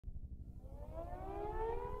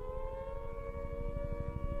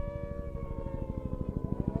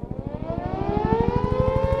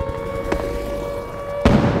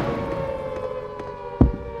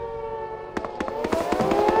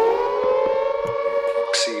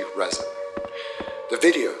resin. The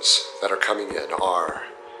videos that are coming in are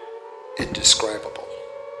indescribable.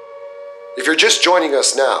 If you're just joining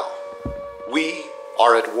us now, we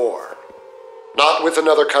are at war. Not with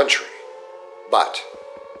another country, but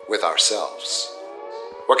with ourselves.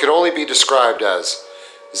 What can only be described as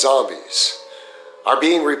zombies are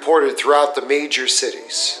being reported throughout the major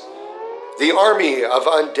cities. The army of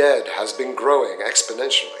undead has been growing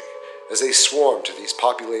exponentially as they swarm to these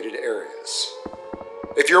populated areas.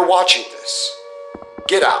 If you're watching this,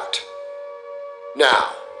 get out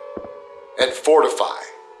now and fortify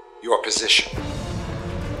your position.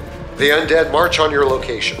 The undead march on your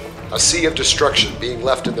location, a sea of destruction being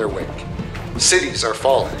left in their wake. Cities are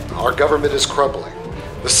falling, our government is crumbling,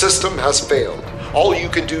 the system has failed. All you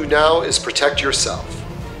can do now is protect yourself.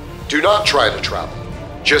 Do not try to travel,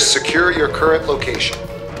 just secure your current location.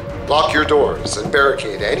 Lock your doors and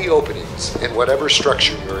barricade any openings in whatever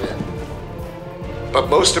structure you're in. But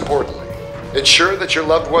most importantly, ensure that your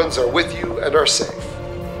loved ones are with you and are safe.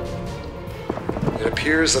 It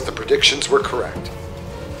appears that the predictions were correct.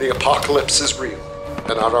 The apocalypse is real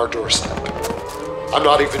and on our doorstep. I'm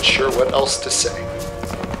not even sure what else to say.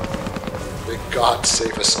 May God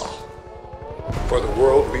save us all, for the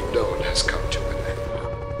world we've known has come.